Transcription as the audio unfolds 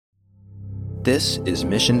This is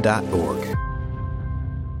Mission.org.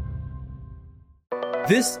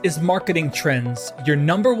 This is Marketing Trends, your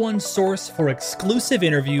number one source for exclusive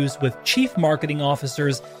interviews with chief marketing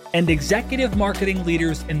officers and executive marketing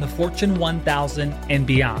leaders in the Fortune 1000 and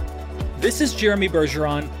beyond. This is Jeremy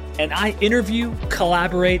Bergeron, and I interview,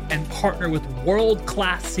 collaborate, and partner with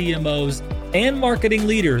world-class CMOs and marketing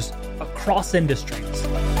leaders across industries.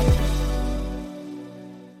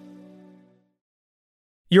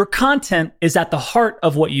 Your content is at the heart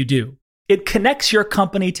of what you do. It connects your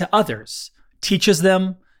company to others, teaches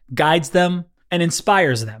them, guides them, and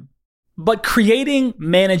inspires them. But creating,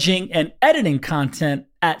 managing, and editing content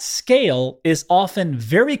at scale is often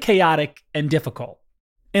very chaotic and difficult.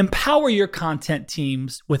 Empower your content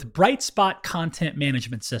teams with Brightspot Content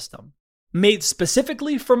Management System, made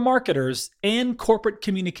specifically for marketers and corporate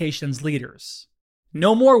communications leaders.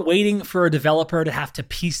 No more waiting for a developer to have to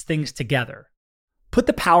piece things together. Put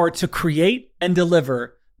the power to create and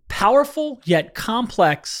deliver powerful yet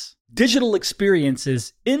complex digital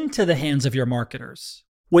experiences into the hands of your marketers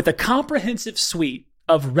with a comprehensive suite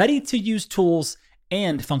of ready-to-use tools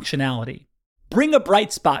and functionality. Bring a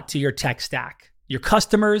bright spot to your tech stack, your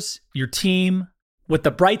customers, your team, with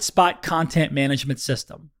the Brightspot Content Management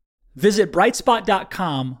System. Visit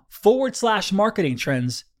brightspot.com/marketing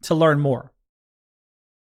trends to learn more.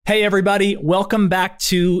 Hey everybody, welcome back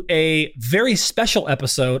to a very special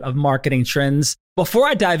episode of Marketing Trends. Before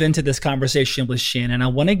I dive into this conversation with Shannon, I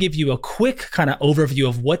want to give you a quick kind of overview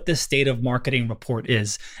of what the State of Marketing Report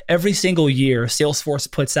is. Every single year,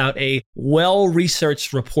 Salesforce puts out a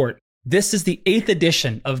well-researched report. This is the 8th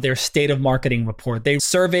edition of their State of Marketing Report. They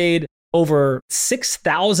surveyed over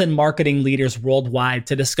 6,000 marketing leaders worldwide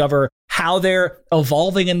to discover how they're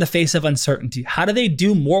evolving in the face of uncertainty. How do they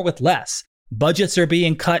do more with less? Budgets are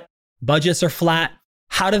being cut, budgets are flat.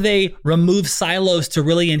 How do they remove silos to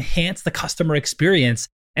really enhance the customer experience?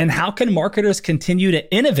 And how can marketers continue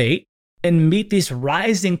to innovate and meet these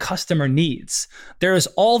rising customer needs? There is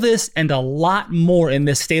all this and a lot more in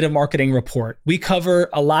this State of Marketing Report. We cover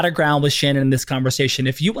a lot of ground with Shannon in this conversation.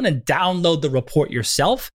 If you want to download the report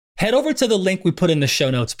yourself, head over to the link we put in the show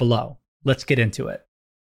notes below. Let's get into it.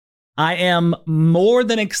 I am more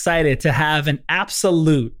than excited to have an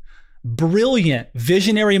absolute brilliant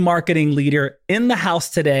visionary marketing leader in the house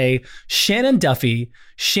today, Shannon Duffy.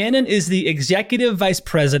 Shannon is the Executive Vice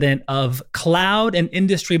President of Cloud and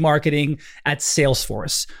Industry Marketing at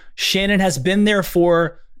Salesforce. Shannon has been there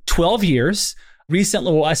for 12 years.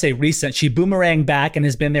 Recently, well, I say recent, she boomeranged back and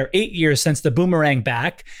has been there 8 years since the boomerang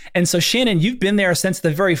back. And so Shannon, you've been there since the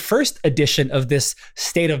very first edition of this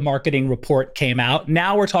State of Marketing Report came out.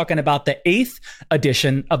 Now we're talking about the 8th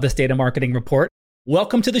edition of the State of Marketing Report.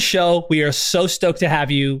 Welcome to the show. We are so stoked to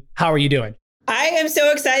have you. How are you doing? I am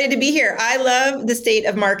so excited to be here. I love the State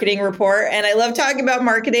of Marketing Report and I love talking about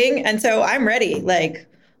marketing. And so I'm ready.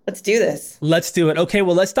 Let's do this. Let's do it. Okay,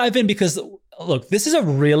 well, let's dive in because look, this is a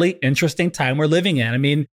really interesting time we're living in. I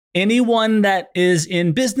mean, anyone that is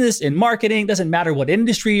in business, in marketing, doesn't matter what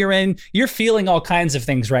industry you're in, you're feeling all kinds of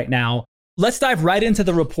things right now. Let's dive right into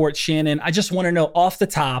the report, Shannon. I just want to know off the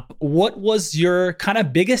top, what was your kind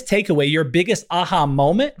of biggest takeaway, your biggest aha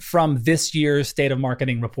moment from this year's State of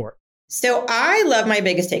Marketing Report? So I love my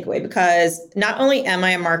biggest takeaway because not only am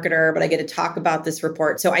I a marketer, but I get to talk about this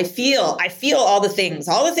report. So I feel all the things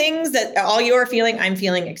that all you are feeling, I'm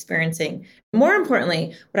feeling, experiencing. More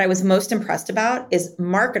importantly, what I was most impressed about is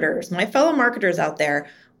marketers, my fellow marketers out there,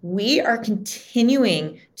 we are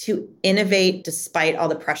continuing to innovate despite all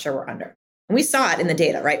the pressure we're under. And we saw it in the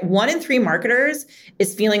data, right? 1 in 3 marketers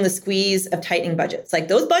is feeling the squeeze of tightening budgets. Like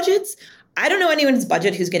those budgets, I don't know anyone's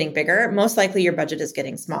budget who's getting bigger. Most likely your budget is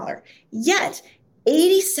getting smaller. Yet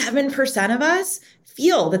 87% of us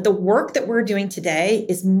feel that the work that we're doing today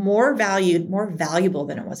is more valued, more valuable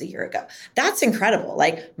than it was a year ago. That's incredible.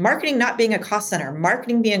 Like marketing not being a cost center,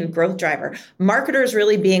 marketing being a growth driver, marketers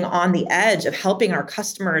really being on the edge of helping our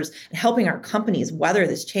customers and helping our companies weather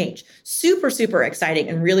this change. Super, super exciting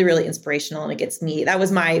and really, really inspirational. And it gets me. That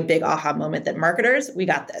was my big aha moment that marketers, we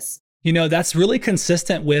got this. You know, that's really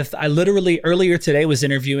consistent with, I literally earlier today was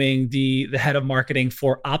interviewing the head of marketing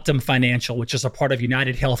for Optum Financial, which is a part of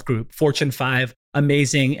United Health Group, Fortune 5,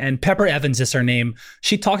 amazing. And Pepper Evans is her name.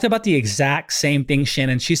 She talked about the exact same thing,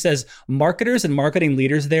 Shannon. She says marketers and marketing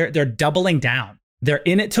leaders they're doubling down. They're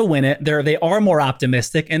in it to win it. They are more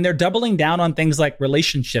optimistic and they're doubling down on things like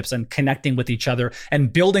relationships and connecting with each other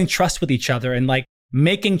and building trust with each other and like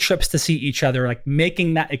making trips to see each other, like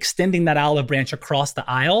extending that olive branch across the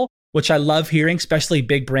aisle, which I love hearing, especially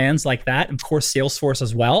big brands like that. And of course, Salesforce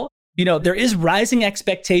as well. There is rising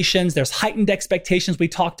expectations. There's heightened expectations we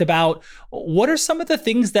talked about. What are some of the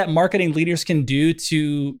things that marketing leaders can do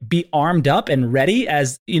to be armed up and ready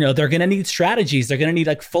as, they're going to need strategies. They're going to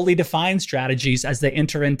need fully defined strategies as they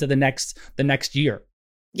enter into the next year.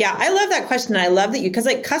 Yeah, I love that question. I love that because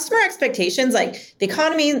customer expectations, the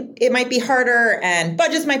economy, it might be harder and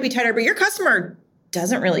budgets might be tighter, but your customer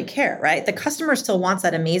doesn't really care, right? The customer still wants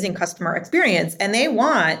that amazing customer experience and they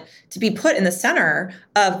want to be put in the center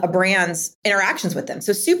of a brand's interactions with them.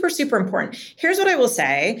 So super, super important. Here's what I will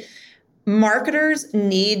say. Marketers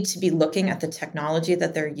need to be looking at the technology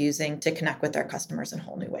that they're using to connect with their customers in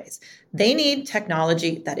whole new ways. They need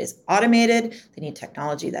technology that is automated, they need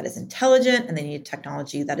technology that is intelligent, and they need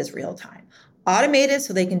technology that is real time. Automated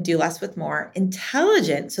so they can do less with more,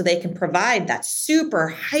 intelligent so they can provide that super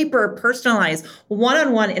hyper personalized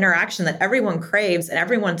one-on-one interaction that everyone craves and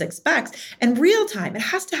everyone expects, and real time. It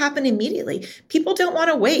has to happen immediately. People don't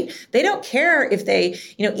want to wait. They don't care if they,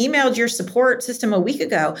 emailed your support system a week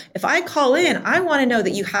ago. If I call in, I want to know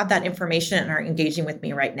that you have that information and are engaging with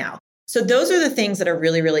me right now. So those are the things that are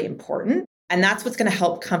really, really important. And that's what's going to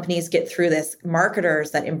help companies get through this.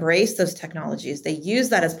 Marketers that embrace those technologies, they use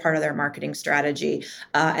that as part of their marketing strategy,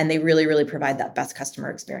 and they really, really provide that best customer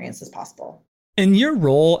experience as possible. In your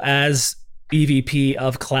role as EVP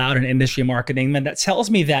of cloud and industry marketing, then that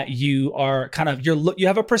tells me that you are you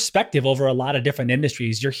have a perspective over a lot of different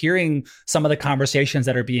industries. You're hearing some of the conversations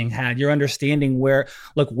that are being had. You're understanding where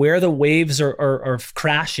the waves are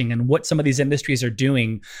crashing and what some of these industries are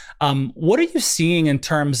doing. What are you seeing in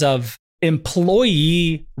terms of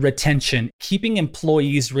employee retention, keeping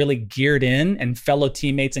employees really geared in and fellow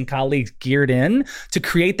teammates and colleagues geared in to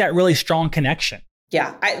create that really strong connection?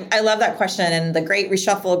 Yeah, I love that question. And the great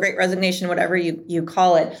reshuffle, great resignation, whatever you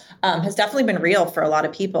call it, has definitely been real for a lot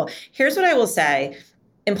of people. Here's what I will say.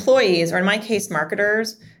 Employees, or in my case,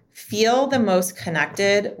 marketers, feel the most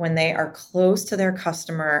connected when they are close to their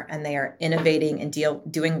customer and they are innovating and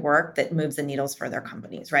doing work that moves the needles for their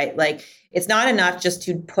companies, right? It's not enough just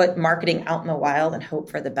to put marketing out in the wild and hope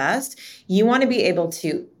for the best. You want to be able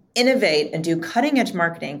to innovate and do cutting edge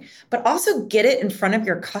marketing, but also get it in front of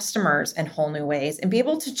your customers in whole new ways and be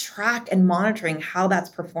able to track and monitoring how that's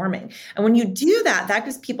performing. And when you do that, that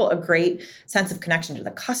gives people a great sense of connection to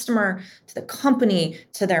the customer, to the company,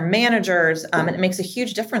 to their managers. And it makes a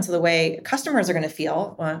huge difference in the way customers are going to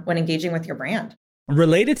feel when engaging with your brand.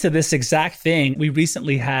 Related to this exact thing, we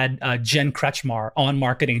recently had Jen Kretschmar on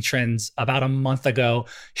Marketing Trends about a month ago.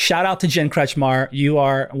 Shout out to Jen Kretschmar. You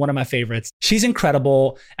are one of my favorites. She's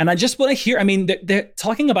incredible. And I just want to hear, they're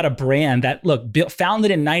talking about a brand that,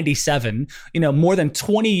 founded in 97, more than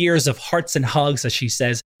 20 years of hearts and hugs, as she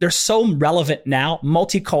says. They're so relevant now,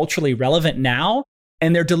 multiculturally relevant now.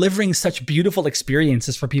 And they're delivering such beautiful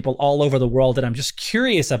experiences for people all over the world. And I'm just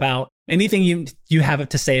curious about anything you have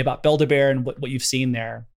to say about Build-A-Bear and what you've seen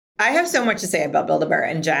there. I have so much to say about Build-A-Bear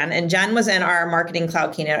and Jen. And Jen was in our Marketing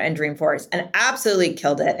Cloud keynote in Dreamforce and absolutely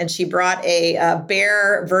killed it. And she brought a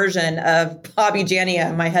bear version of Bobby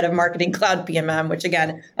Jania, my head of Marketing Cloud PMM, which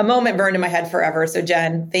again, a moment burned in my head forever. So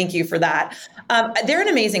Jen, thank you for that. They're an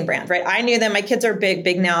amazing brand, right? I knew them. My kids are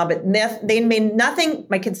big now, but they made nothing.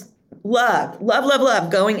 My kids love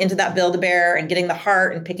going into that Build-A-Bear and getting the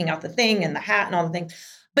heart and picking out the thing and the hat and all the things.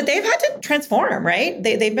 But they've had to transform, right?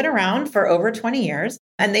 They've been around for over 20 years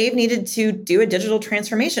and they've needed to do a digital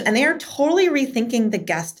transformation and they are totally rethinking the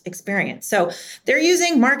guest experience. So they're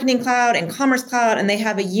using Marketing Cloud and Commerce Cloud and they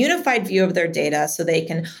have a unified view of their data so they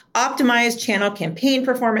can optimize channel campaign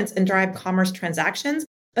performance and drive commerce transactions.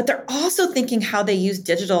 But they're also thinking how they use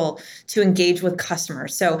digital to engage with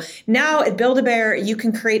customers. So now at Build-A-Bear, you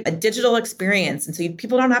can create a digital experience. And so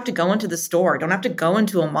people don't have to go into the store, don't have to go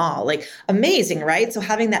into a mall. Amazing, right? So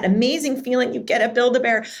having that amazing feeling you get at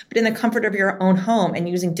Build-A-Bear, but in the comfort of your own home and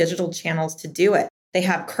using digital channels to do it. They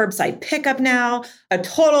have curbside pickup now, a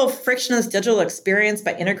total frictionless digital experience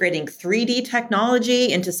by integrating 3D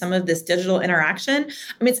technology into some of this digital interaction.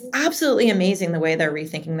 It's absolutely amazing the way they're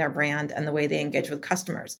rethinking their brand and the way they engage with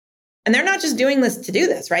customers. And they're not just doing this to do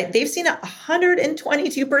this, right? They've seen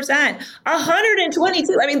 122%,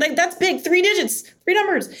 122. That's big, 3 digits, 3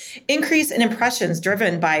 numbers, increase in impressions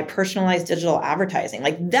driven by personalized digital advertising.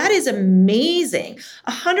 That is amazing.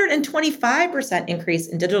 125% increase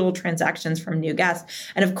in digital transactions from new guests.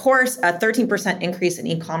 And of course, a 13% increase in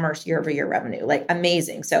e-commerce year-over-year revenue.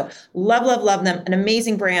 Amazing. So love them. An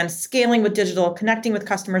amazing brand, scaling with digital, connecting with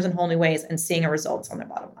customers in whole new ways and seeing results on their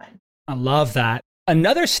bottom line. I love that.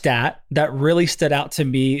 Another stat that really stood out to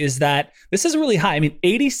me is that this is really high. I mean,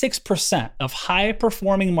 86% of high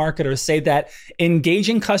performing marketers say that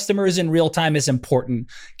engaging customers in real time is important.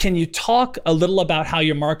 Can you talk a little about how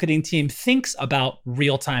your marketing team thinks about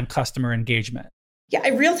real time customer engagement? Yeah,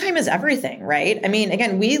 real time is everything, right? I mean,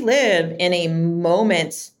 again, we live in a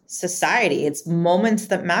moment society. It's moments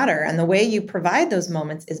that matter. And the way you provide those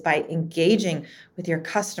moments is by engaging with your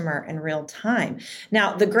customer in real time.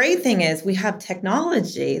 Now, the great thing is we have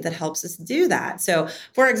technology that helps us do that. So,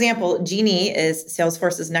 for example, Genie is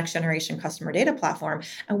Salesforce's next generation customer data platform.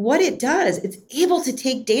 And what it does, it's able to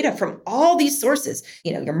take data from all these sources,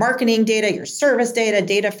 your marketing data, your service data,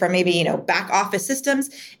 data from maybe, back office systems.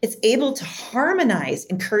 It's able to harmonize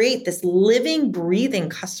and create this living, breathing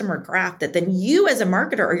customer graph that then you as a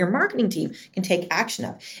marketer or your marketing team can take action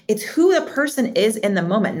of. It's who the person is in the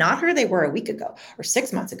moment, not who they were a week ago or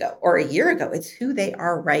 6 months ago or a year ago. It's who they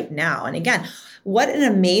are right now. And again, what an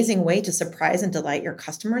amazing way to surprise and delight your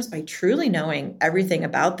customers by truly knowing everything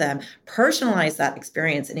about them, personalize that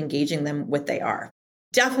experience and engaging them with they are.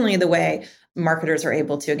 Definitely the way marketers are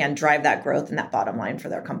able to, again, drive that growth and that bottom line for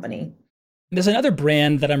their company. There's another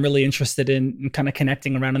brand that I'm really interested in kind of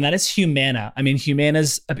connecting around, and that is Humana. I mean,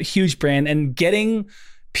 Humana's a huge brand, and getting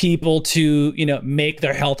people to, make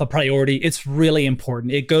their health a priority, it's really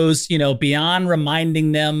important. It goes, beyond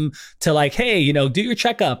reminding them to like, hey, do your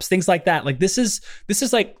checkups, things like that. Like this is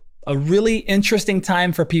like a really interesting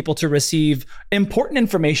time for people to receive important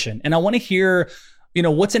information. And I want to hear,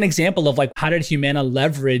 what's an example of like, how did Humana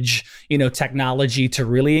leverage, technology to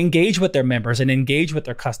really engage with their members and engage with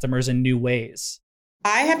their customers in new ways?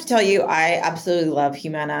 I have to tell you, I absolutely love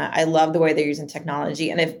Humana. I love the way they're using technology.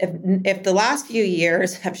 And if the last few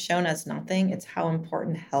years have shown us nothing, it's how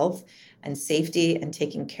important health and safety and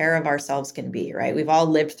taking care of ourselves can be, right? We've all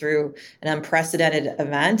lived through an unprecedented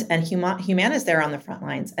event, and Humana is there on the front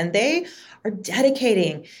lines, and they are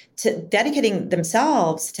dedicating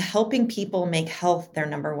themselves to helping people make health their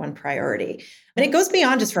number one priority. And it goes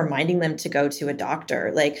beyond just reminding them to go to a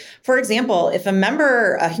doctor. Like, for example, if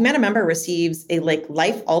a Humana member receives a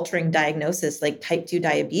life-altering diagnosis like type 2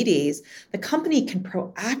 diabetes, the company can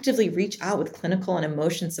proactively reach out with clinical and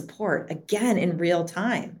emotion support, again, in real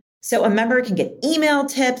time. So a member can get email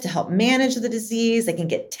tips to help manage the disease. They can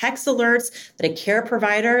get text alerts that a care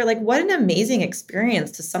provider, what an amazing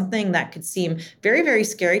experience to something that could seem very, very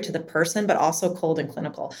scary to the person, but also cold and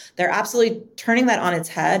clinical. They're absolutely turning that on its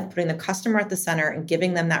head, putting the customer at the center and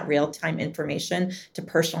giving them that real-time information to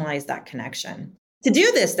personalize that connection. To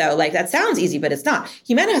do this, though, that sounds easy, but it's not.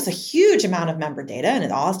 Humana has a huge amount of member data, and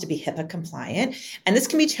it all has to be HIPAA compliant. And this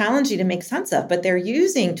can be challenging to make sense of, but they're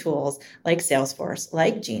using tools like Salesforce,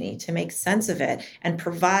 like Genie, to make sense of it and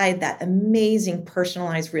provide that amazing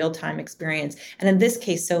personalized real-time experience. And in this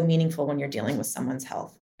case, so meaningful when you're dealing with someone's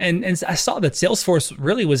health. And I saw that Salesforce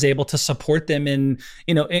really was able to support them in,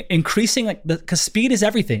 increasing because speed is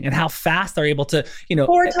everything, and how fast they're able to,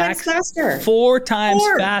 4 times faster. 4 times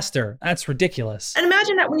faster. That's ridiculous. And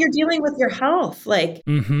imagine that when you're dealing with your health, I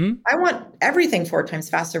want everything 4 times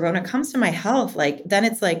faster. But when it comes to my health, then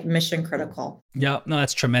it's mission critical. Yeah, no,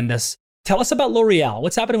 that's tremendous. Tell us about L'Oreal.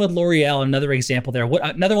 What's happening with L'Oreal? Another example there.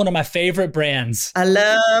 Another one of my favorite brands. I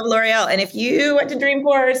love L'Oreal. And if you went to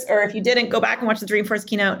Dreamforce, or if you didn't, go back and watch the Dreamforce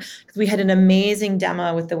keynote, because we had an amazing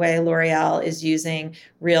demo with the way L'Oreal is using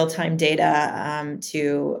real-time data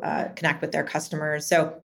to connect with their customers.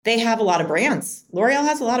 So they have a lot of brands. L'Oreal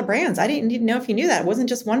has a lot of brands. I didn't know if you knew that. It wasn't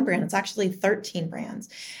just one brand. It's actually 13 brands.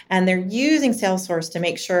 And they're using Salesforce to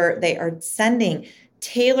make sure they are sending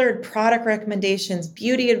tailored product recommendations,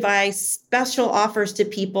 beauty advice, special offers to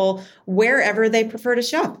people wherever they prefer to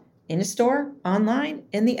shop. In a store, online,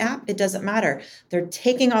 in the app, it doesn't matter. They're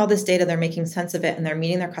taking all this data, they're making sense of it, and they're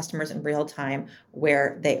meeting their customers in real time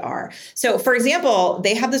where they are. So, for example,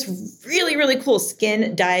 they have this really, really cool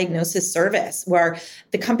skin diagnosis service where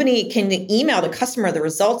the company can email the customer the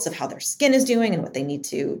results of how their skin is doing and what they need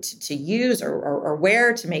to use or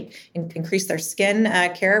wear to increase their skin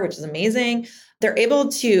care, which is amazing. They're able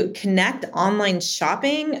to connect online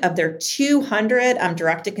shopping of their 200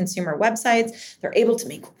 direct-to-consumer websites. They're able to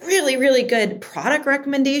make really, really good product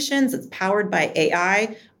recommendations. It's powered by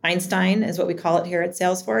AI. Einstein is what we call it here at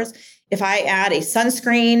Salesforce. If I add a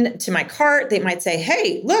sunscreen to my cart, they might say,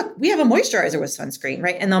 hey, look, we have a moisturizer with sunscreen,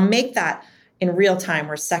 right? And they'll make that in real time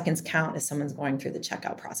where seconds count as someone's going through the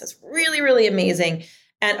checkout process. Really, really amazing.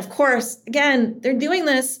 And of course, again, they're doing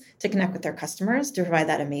this to connect with their customers, to provide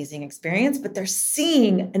that amazing experience, but they're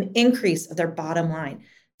seeing an increase of their bottom line,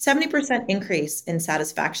 70% increase in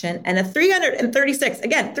satisfaction and a 336,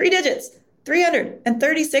 again, 3 digits,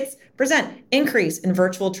 336% increase in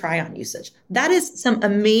virtual try-on usage. That is some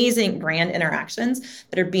amazing brand interactions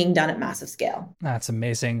that are being done at massive scale. That's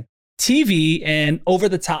amazing. TV and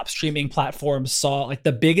over-the-top streaming platforms saw like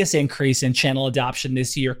the biggest increase in channel adoption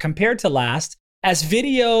this year compared to last. As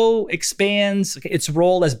video expands its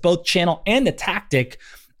role as both channel and a tactic,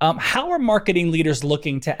 how are marketing leaders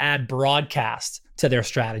looking to add broadcast to their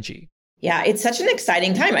strategy? Yeah, it's such an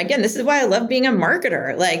exciting time. Again, this is why I love being a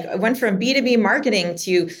marketer. Like I went from B2B marketing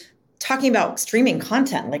to talking about streaming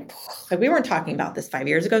content. Like we weren't talking about this 5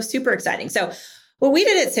 years ago. Super exciting. So what we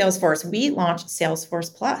did at Salesforce, we launched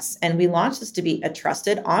Salesforce Plus, and we launched this to be a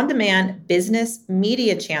trusted on-demand business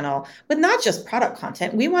media channel with not just product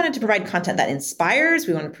content. We wanted to provide content that inspires.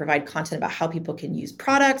 We want to provide content about how people can use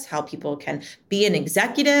products, how people can be an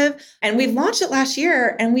executive. And we've launched it last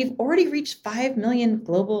year, and we've already reached 5 million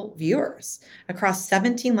global viewers across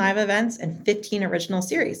 17 live events and 15 original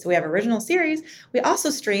series. So we have original series. We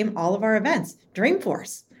also stream all of our events.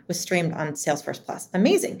 Dreamforce was streamed on Salesforce Plus.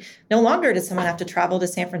 Amazing. No longer does someone have to travel to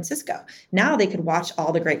San Francisco. Now they could watch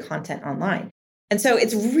all the great content online. And so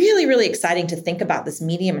it's really, really exciting to think about this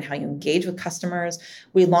medium and how you engage with customers.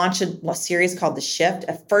 We launched a series called The Shift,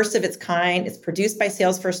 a first of its kind. It's produced by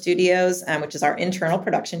Salesforce Studios, which is our internal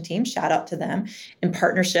production team. Shout out to them, in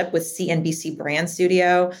partnership with CNBC Brand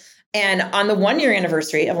Studio. And on the 1-year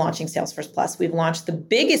anniversary of launching Salesforce Plus, we've launched the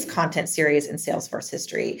biggest content series in Salesforce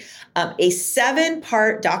history, a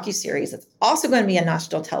 7-part docuseries that's also going to be on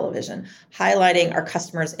national television, highlighting our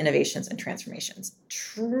customers' innovations and transformations.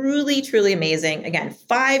 Truly, truly amazing. Again,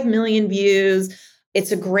 5 million views.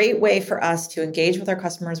 It's a great way for us to engage with our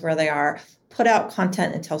customers where they are, put out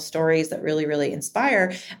content and tell stories that really, really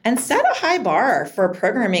inspire, and set a high bar for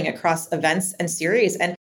programming across events and series.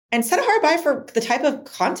 And set a hard bar for the type of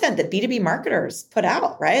content that B2B marketers put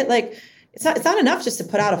out, right? Like it's not enough just to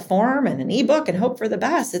put out a form and an ebook and hope for the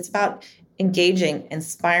best. It's about engaging,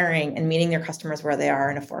 inspiring, and meeting their customers where they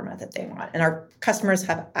are in a format that they want. And our customers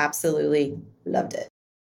have absolutely loved it.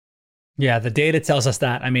 Yeah, the data tells us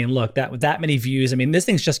that. I mean, look, that with that many views, I mean, this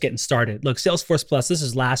thing's just getting started. Look, Salesforce Plus, this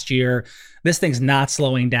is last year. This thing's not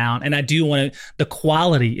slowing down. And I do want to, the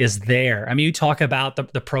quality is there. I mean, you talk about the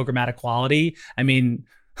programmatic quality. I mean,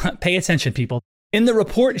 pay attention, people. In the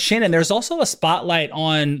report, Shannon, there's also a spotlight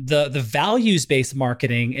on the values-based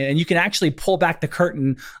marketing, and you can actually pull back the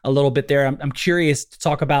curtain a little bit there. I'm curious to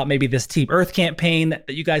talk about maybe this Team Earth campaign that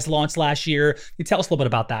you guys launched last year. Can you tell us a little bit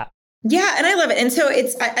about that? Yeah, and I love it. And so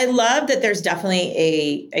I love that there's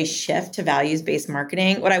definitely a shift to values-based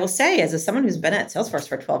marketing. What I will say is, as someone who's been at Salesforce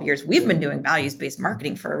for 12 years, we've been doing values-based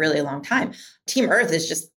marketing for a really long time. Team Earth is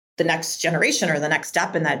just the next generation or the next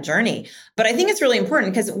step in that journey. But I think it's really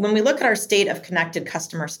important because when we look at our state of connected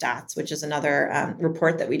customer stats, which is another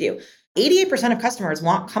report that we do, 88% of customers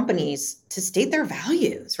want companies to state their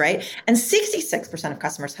values, right? And 66% of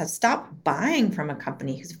customers have stopped buying from a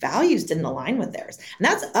company whose values didn't align with theirs. And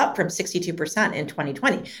that's up from 62% in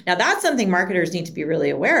 2020. Now, that's something marketers need to be really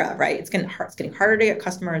aware of, right? It's getting harder to get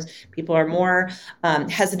customers. People are more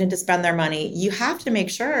hesitant to spend their money. You have to make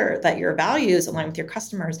sure that your values align with your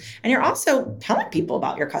customers. And you're also telling people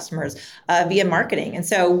about your customers via marketing. And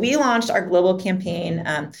so we launched our global campaign,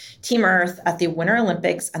 Team Earth, at the Winter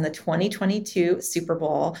Olympics and the 2022 Super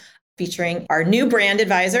Bowl, featuring our new brand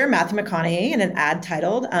advisor, Matthew McConaughey, in an ad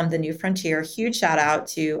titled The New Frontier. Huge shout out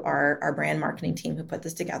to our brand marketing team who put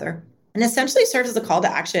this together. And essentially serves as a call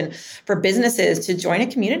to action for businesses to join a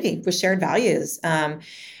community with shared values. And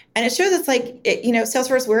it shows it's like,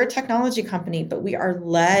 Salesforce, we're a technology company, but we are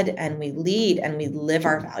led and we lead and we live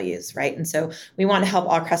our values, right? And so we want to help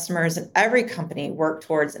all customers and every company work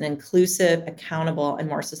towards an inclusive, accountable, and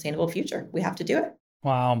more sustainable future. We have to do it.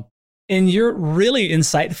 Wow. In your really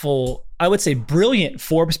insightful, I would say brilliant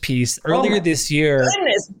Forbes piece earlier this year.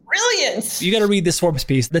 Goodness, brilliant. You got to read this Forbes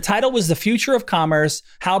piece. The title was The Future of Commerce,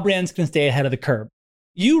 How Brands Can Stay Ahead of the Curve.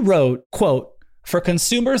 You wrote, quote, "For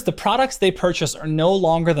consumers, the products they purchase are no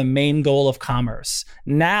longer the main goal of commerce.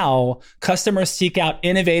 Now, customers seek out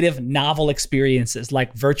innovative, novel experiences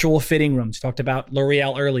like virtual fitting rooms." You talked about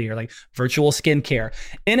L'Oreal earlier, like virtual skincare,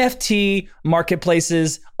 NFT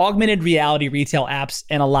marketplaces, augmented reality retail apps,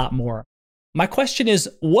 and a lot more. My question is,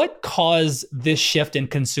 what caused this shift in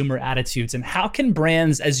consumer attitudes, and how can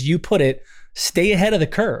brands, as you put it, stay ahead of the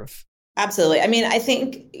curve? Absolutely. I mean, I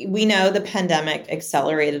think we know the pandemic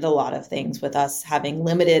accelerated a lot of things with us having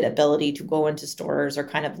limited ability to go into stores or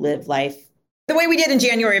kind of live life the way we did in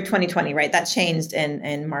January of 2020, right? That changed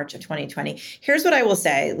in March of 2020. Here's what I will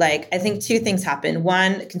say. I think two things happened.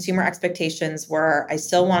 One, consumer expectations were, I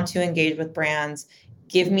still want to engage with brands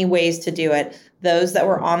give me ways to do it. Those that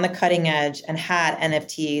were on the cutting edge and had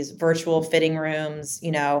NFTs, virtual fitting rooms,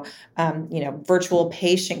 virtual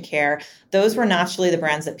patient care, those were naturally the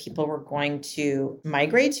brands that people were going to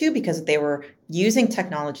migrate to because they were using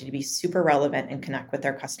technology to be super relevant and connect with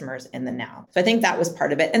their customers in the now. So I think that was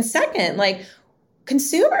part of it. And second, like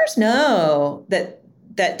consumers know that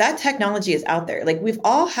technology is out there. Like we've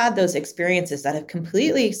all had those experiences that have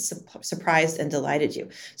completely surprised and delighted you.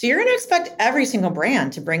 So you're going to expect every single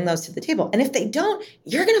brand to bring those to the table. And if they don't,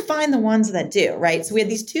 you're going to find the ones that do, right? So we had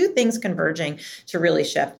these two things converging to really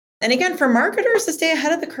shift. And again, for marketers to stay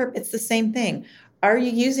ahead of the curve, it's the same thing. Are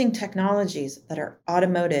you using technologies that are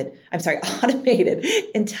automated,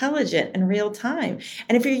 intelligent, and real time?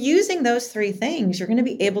 And if you're using those three things, you're going to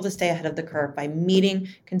be able to stay ahead of the curve by meeting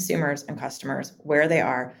consumers and customers where they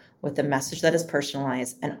are with a message that is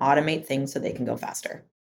personalized and automate things so they can go faster.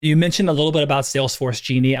 You mentioned a little bit about Salesforce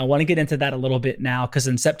Genie. I want to get into that a little bit now because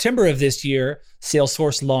in September of this year,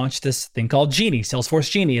 Salesforce launched this thing called Genie,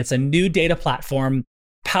 Salesforce Genie. It's a new data platform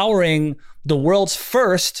powering the world's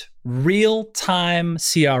first real-time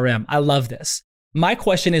CRM. I love this. My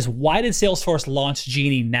question is, why did Salesforce launch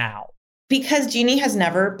Genie now? Because Genie has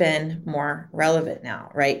never been more relevant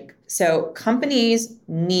now, right? So companies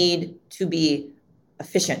need to be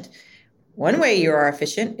efficient. One way you are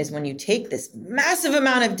efficient is when you take this massive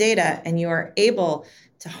amount of data and you are able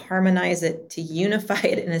to harmonize it, to unify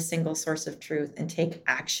it in a single source of truth and take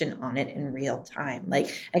action on it in real time.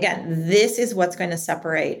 Like, again, this is what's going to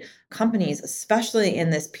separate companies, especially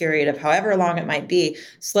in this period of however long it might be,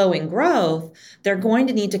 slowing growth. They're going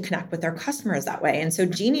to need to connect with their customers that way. And so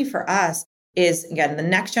Genie for us is, again, the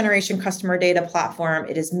next generation customer data platform.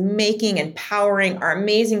 It is making and powering our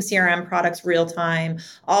amazing CRM products real time,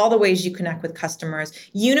 all the ways you connect with customers,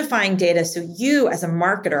 unifying data so you as a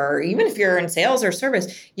marketer, or even if you're in sales or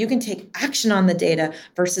service, you can take action on the data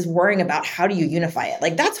versus worrying about how do you unify it.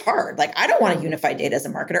 Like that's hard. Like I don't want to unify data as a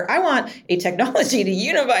marketer. I want a technology to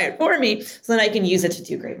unify it for me so that I can use it to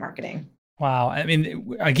do great marketing. Wow. I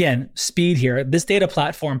mean, again, speed here. This data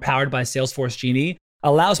platform powered by Salesforce Genie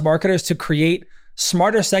allows marketers to create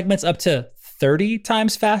smarter segments up to 30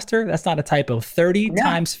 times faster. That's not a typo, 30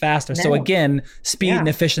 times faster. No. So again, speed and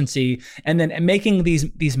efficiency, and then making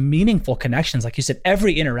these meaningful connections. Like you said,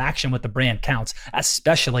 every interaction with the brand counts,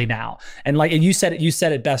 especially now. And you said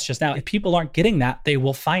it best just now. If people aren't getting that, they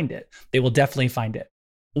will find it. They will definitely find it.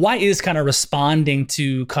 Why is kind of responding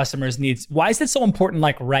to customers' needs? Why is it so important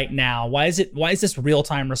like right now? Why is this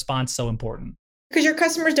real-time response so important? Because your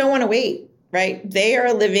customers don't want to wait. Right? They are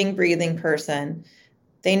a living, breathing person.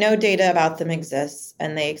 They know data about them exists,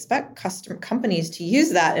 and they expect companies to use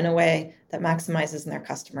that in a way that maximizes their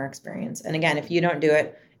customer experience. And again, if you don't do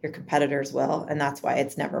it, your competitors will. And that's why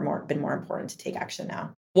it's never been more important to take action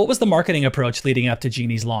now. What was the marketing approach leading up to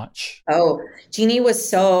Genie's launch? Oh, Genie was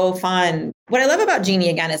so fun. What I love about Genie,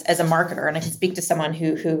 again, is as a marketer, and I can speak to someone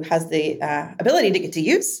who has the ability to get to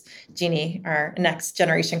use Genie, our next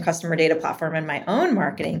generation customer data platform in my own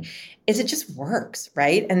marketing, is it just works,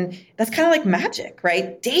 right? And that's kind of like magic,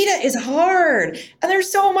 right? Data is hard, and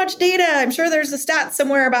there's so much data. I'm sure there's a stat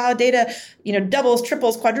somewhere about how data, doubles,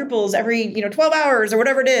 triples, quadruples every, 12 hours or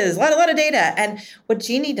whatever it is. A lot of data. And what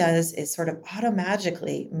Genie does is sort of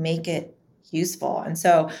automagically make it useful. And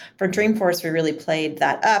so for Dreamforce, we really played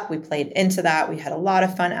that up. We played into that. We had a lot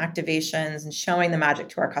of fun activations, and showing the magic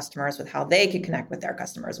to our customers with how they could connect with their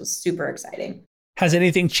customers was super exciting. Has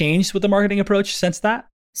anything changed with the marketing approach since that?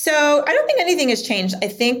 So I don't think anything has changed. I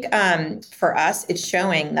think for us, it's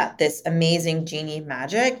showing that this amazing Genie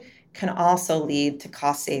magic can also lead to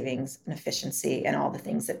cost savings and efficiency and all the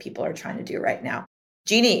things that people are trying to do right now.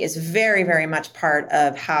 Genie is very, very much part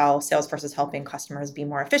of how Salesforce is helping customers be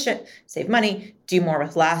more efficient, save money, do more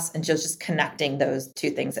with less, and just connecting those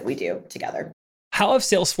two things that we do together. How have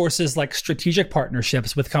Salesforce's strategic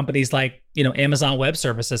partnerships with companies like, Amazon Web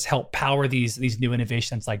Services help power these new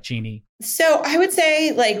innovations like Genie? So I would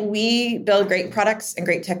say we build great products and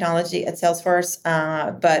great technology at Salesforce,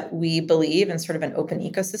 but we believe in sort of an open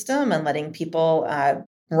ecosystem and letting people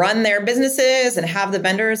run their businesses and have the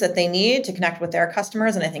vendors that they need to connect with their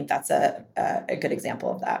customers. And I think that's a good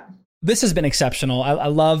example of that. This has been exceptional. I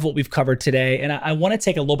love what we've covered today. And I want to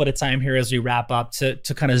take a little bit of time here as we wrap up to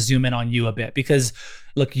kind of zoom in on you a bit, because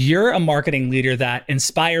look, you're a marketing leader that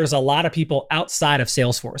inspires a lot of people outside of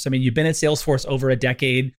Salesforce. I mean, you've been at Salesforce over a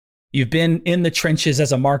decade. You've been in the trenches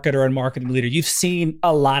as a marketer and marketing leader. You've seen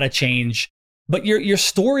a lot of change, but your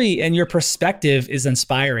story and your perspective is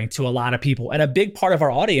inspiring to a lot of people. And a big part of our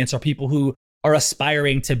audience are people who are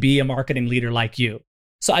aspiring to be a marketing leader like you.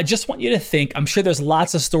 So I just want you to think, I'm sure there's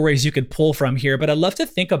lots of stories you could pull from here, but I'd love to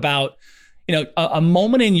think about, a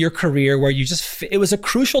moment in your career where it was a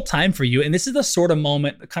crucial time for you. And this is the sort of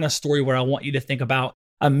moment, the kind of story where I want you to think about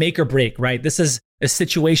a make or break, right? This is a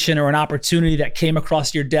situation or an opportunity that came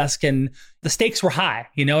across your desk and the stakes were high,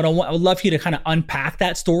 and I would love for you to kind of unpack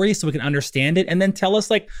that story so we can understand it and then tell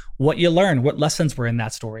us like what you learned, what lessons were in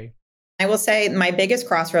that story. I will say my biggest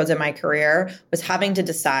crossroads in my career was having to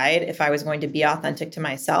decide if I was going to be authentic to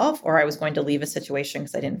myself or I was going to leave a situation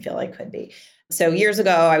because I didn't feel I could be. So years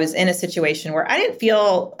ago, I was in a situation where I didn't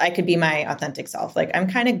feel I could be my authentic self. Like I'm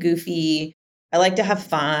kind of goofy. I like to have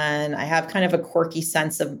fun. I have kind of a quirky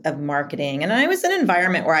sense of marketing. And I was in an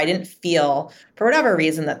environment where I didn't feel, for whatever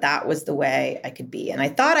reason, that was the way I could be. And I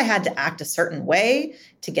thought I had to act a certain way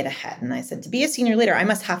to get ahead. And I said, to be a senior leader, I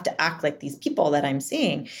must have to act like these people that I'm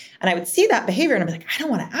seeing. And I would see that behavior and I'd be like, I don't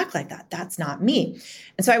want to act like that. That's not me.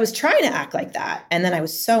 And so I was trying to act like that. And then I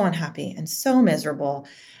was so unhappy and so miserable.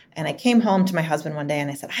 And I came home to my husband one day and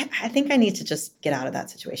I said, I think I need to just get out of that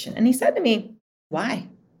situation. And he said to me, why?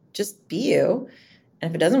 Just be you.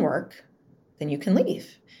 And if it doesn't work, then you can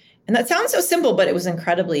leave. And that sounds so simple, but it was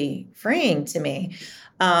incredibly freeing to me.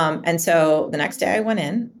 And so the next day I went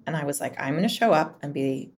in and I was like, I'm going to show up and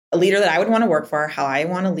be a leader that I would want to work for, how I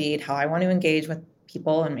want to lead, how I want to engage with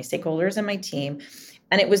people and my stakeholders and my team.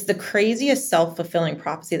 And it was the craziest self-fulfilling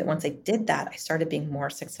prophecy that once I did that, I started being more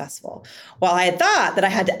successful. While I had thought that I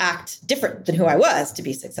had to act different than who I was to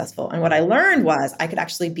be successful. And what I learned was I could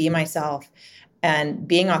actually be myself. And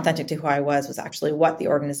being authentic to who I was actually what the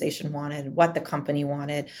organization wanted, what the company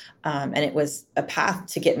wanted. And it was a path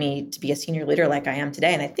to get me to be a senior leader like I am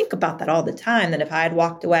today. And I think about that all the time, that if I had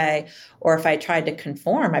walked away or if I tried to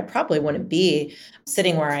conform, I probably wouldn't be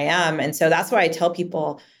sitting where I am. And so that's why I tell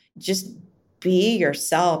people, just be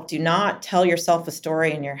yourself. Do not tell yourself a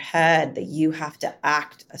story in your head that you have to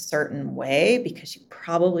act a certain way, because you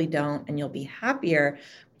probably don't, and you'll be happier,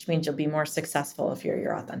 which means you'll be more successful if you're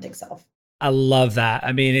your authentic self. I love that.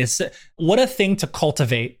 I mean, it's what a thing to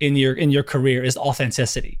cultivate in your career is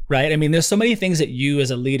authenticity, right? I mean, there's so many things that you as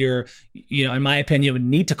a leader, in my opinion, would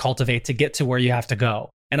need to cultivate to get to where you have to go.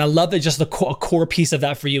 And I love that just a core piece of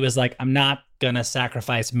that for you is like, I'm not going to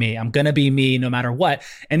sacrifice me. I'm going to be me no matter what.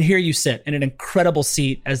 And here you sit in an incredible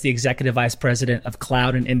seat as the executive vice president of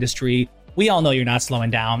cloud and industry. We all know you're not slowing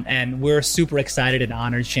down, and we're super excited and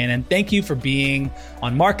honored, Shannon. Thank you for being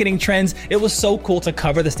on Marketing Trends. It was so cool to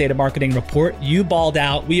cover the State of Marketing report. You balled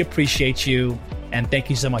out. We appreciate you. And thank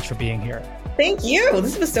you so much for being here. Thank you.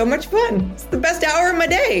 This was so much fun. It's the best hour of my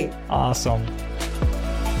day. Awesome.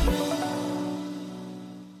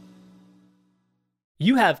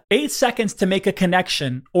 You have 8 seconds to make a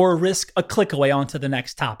connection or risk a click away onto the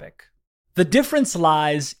next topic. The difference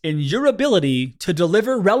lies in your ability to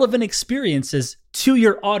deliver relevant experiences to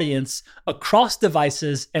your audience across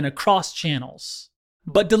devices and across channels.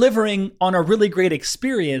 But delivering on a really great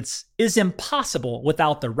experience is impossible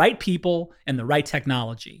without the right people and the right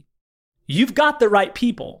technology. You've got the right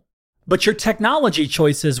people, but your technology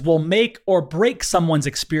choices will make or break someone's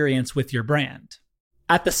experience with your brand.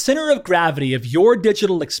 At the center of gravity of your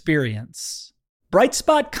digital experience,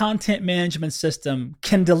 Brightspot Content Management System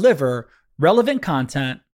can deliver relevant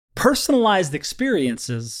content, personalized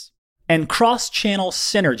experiences, and cross-channel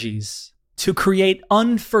synergies to create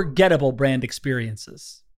unforgettable brand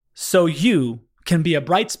experiences, so you can be a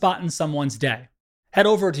bright spot in someone's day. Head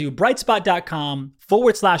over to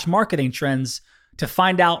brightspot.com/marketing trends to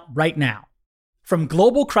find out right now. From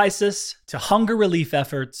global crisis to hunger relief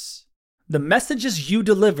efforts, the messages you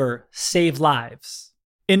deliver save lives,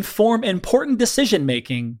 inform important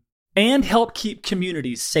decision-making, and help keep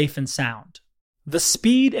communities safe and sound. The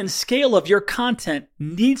speed and scale of your content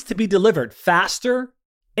needs to be delivered faster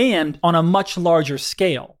and on a much larger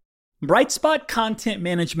scale. Brightspot Content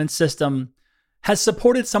Management System has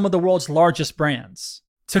supported some of the world's largest brands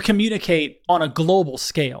to communicate on a global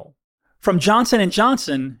scale. From Johnson &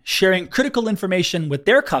 Johnson sharing critical information with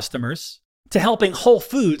their customers to helping Whole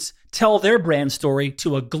Foods tell their brand story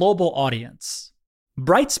to a global audience.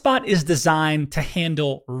 Brightspot is designed to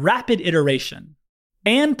handle rapid iteration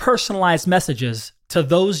and personalized messages to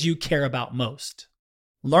those you care about most.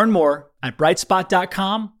 Learn more at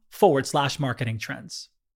brightspot.com/marketing trends.